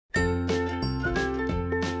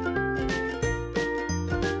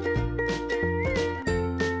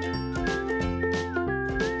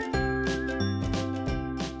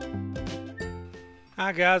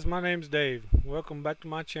Hi guys, my name's Dave. Welcome back to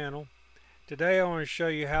my channel. Today I want to show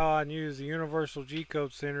you how I use the Universal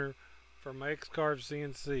G-Code Center for my x-carve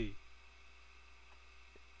CNC.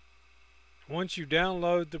 Once you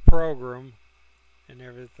download the program and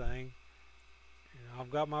everything, I've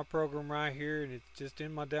got my program right here and it's just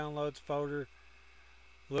in my downloads folder.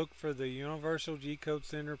 Look for the Universal G-Code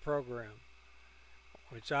Center program,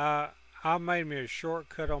 which I made me a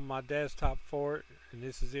shortcut on my desktop for it, and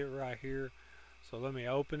this is it right here. So let me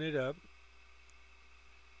open it up.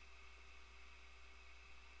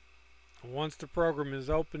 Once the program is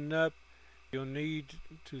opened up, you'll need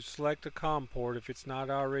to select a COM port if it's not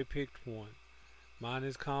already picked one. Mine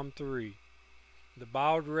is COM3. The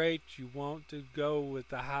baud rate, you want to go with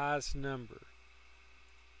the highest number.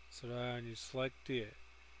 So you select it.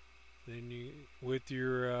 Then you, with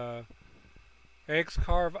your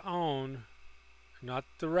x-carve on, not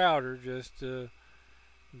the router, just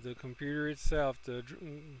the computer itself, the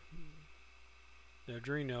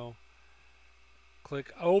Adreno,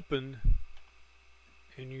 click open,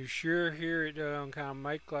 and you sure hear it kind of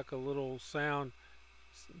make like a little sound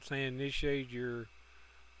saying initiate your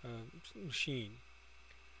machine.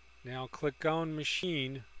 Now click on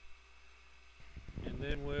machine, and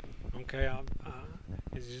then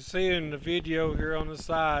as you see in the video here on the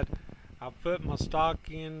side, I put my stock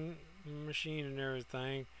in machine and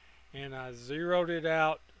everything, and I zeroed it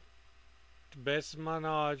out. To the best of my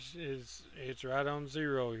knowledge, it's right on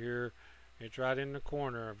zero here. It's right in the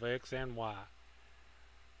corner of X and Y.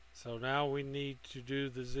 So now we need to do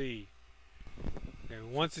the Z. Okay,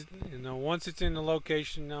 once it's in the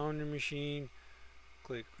location on your machine,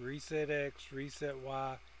 click reset X, reset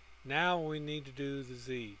Y. Now we need to do the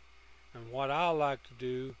Z. And what I like to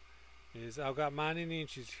do is, I've got mine in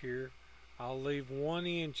inches here. I'll leave 1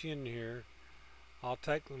 inch in here. I'll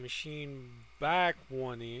take the machine back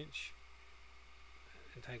 1 inch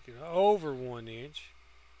and take it over 1 inch.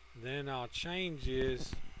 Then I'll change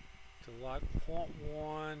this to like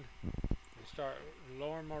 0.1 and start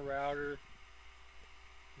lowering my router.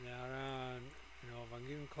 Now, if I'm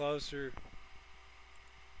getting closer,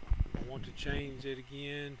 I want to change it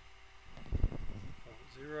again.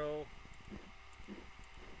 0.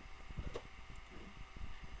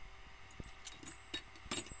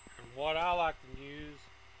 And what I like to use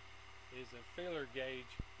is a feeler gauge.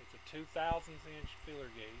 It's a 2/1000 inch feeler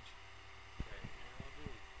gauge. Okay,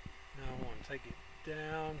 now I want to take it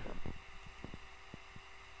down.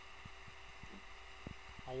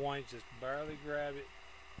 I want to just barely grab it.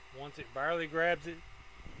 Once it barely grabs it,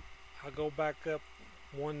 I'll go back up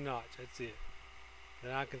 1 notch. That's it.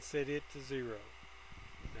 Then I can set it to 0.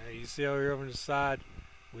 Now you see over here on the side,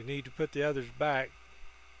 we need to put the others back.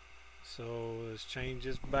 So let's change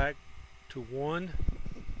this back to 1.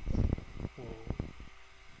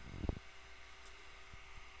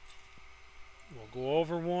 We'll go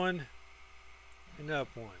over 1 and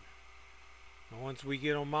up 1. And once we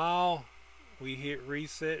get a mile, we hit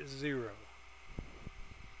reset 0.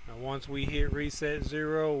 Now once we hit reset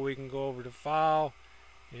 0, we can go over to file,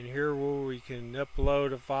 and here where we can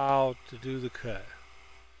upload a file to do the cut.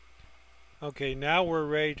 Okay, now we're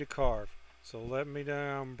ready to carve. So let me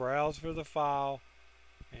browse for the file,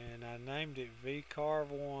 and I named it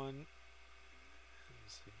vcarve1.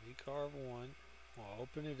 Let's see, vcarve1. We'll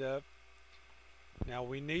open it up. Now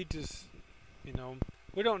we need to,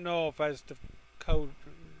 we don't know if that's the code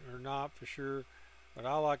or not for sure, but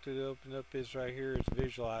I like to open up this right here. It's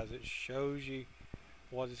visualize. It shows you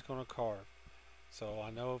what it's going to carve. So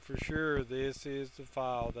I know for sure this is the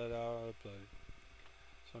file that I uploaded.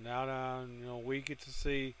 So now we get to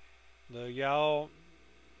see the yellow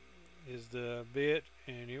is the bit,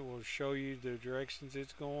 and it will show you the directions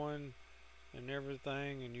it's going and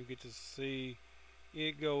everything, and you get to see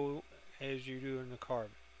it go as you do in the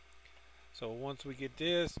carving. So once we get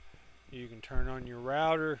this, you can turn on your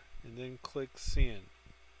router and then click send.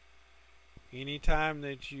 Anytime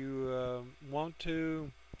that you want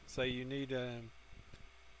to, say you need to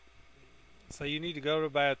go to the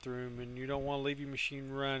bathroom and you don't want to leave your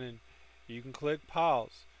machine running, you can click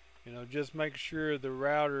pause. Just make sure the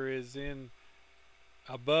router is in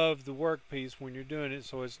above the workpiece when you're doing it,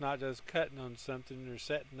 so it's not just cutting on something or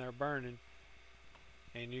sitting there burning.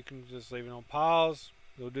 And you can just leave it on pause,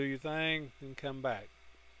 go do your thing, then come back.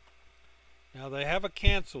 Now they have a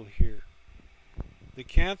cancel here. The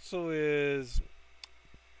cancel is,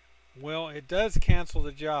 well, it does cancel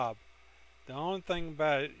the job. The only thing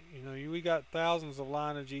about it, we got thousands of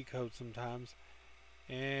line of G code sometimes,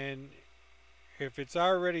 and if it's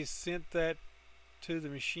already sent that to the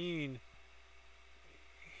machine,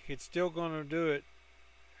 it's still going to do it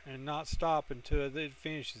and not stop until it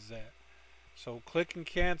finishes that. So click and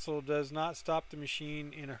cancel does not stop the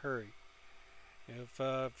machine in a hurry.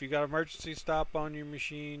 If you got emergency stop on your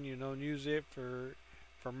machine, you don't use it for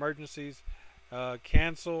emergencies.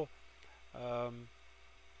 Cancel. Um,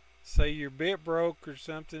 Say your bit broke or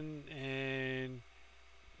something, and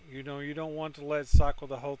you don't want to let it cycle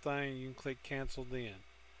the whole thing. You can click cancel then.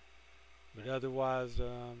 But otherwise,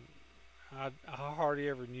 I hardly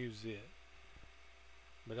ever use it.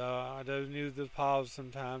 But I do use the pause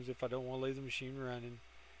sometimes if I don't want to leave the machine running.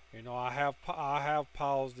 I have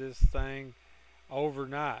paused this thing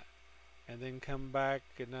overnight and then come back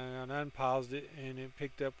and unpaused it and it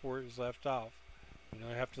picked up where it was left off. You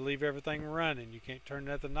have to leave everything running. You can't turn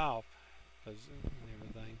nothing off and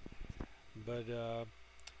everything. But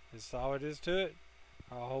that's all it is to it.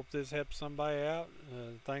 I hope this helps somebody out.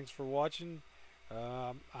 Thanks for watching.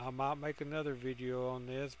 I might make another video on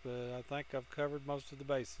this, but I think I've covered most of the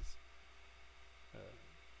bases.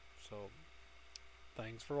 So,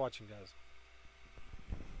 thanks for watching, guys.